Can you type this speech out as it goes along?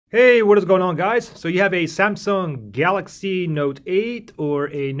Hey, what is going on, guys? So you have a Samsung Galaxy Note 8 or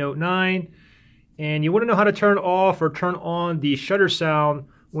a Note 9, and you want to know how to turn off or turn on the shutter sound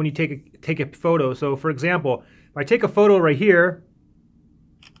when you take a photo. So for example, if I take a photo right here,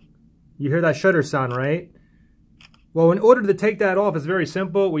 you hear that shutter sound, right? Well, in order to take that off, it's very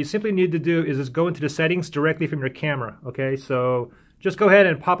simple. What you simply need to do is just go into the settings directly from your camera, okay? So just go ahead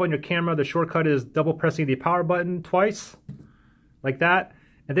and pop on your camera. The shortcut is double pressing the power button twice, like that.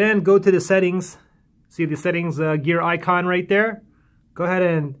 And then go to the settings. See the settings gear icon right there? Go ahead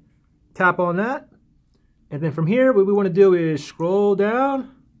and tap on that. And then from here, what we want to do is scroll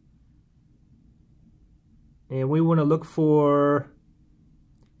down. And we want to look for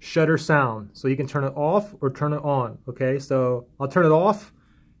shutter sound. So you can turn it off or turn it on. Okay, so I'll turn it off.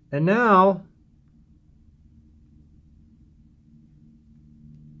 And now,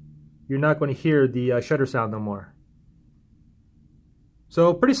 you're not going to hear the shutter sound no more.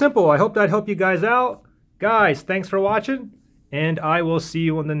 So pretty simple. I hope that helped you guys out. Guys, thanks for watching, and I will see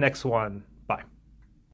you on the next one.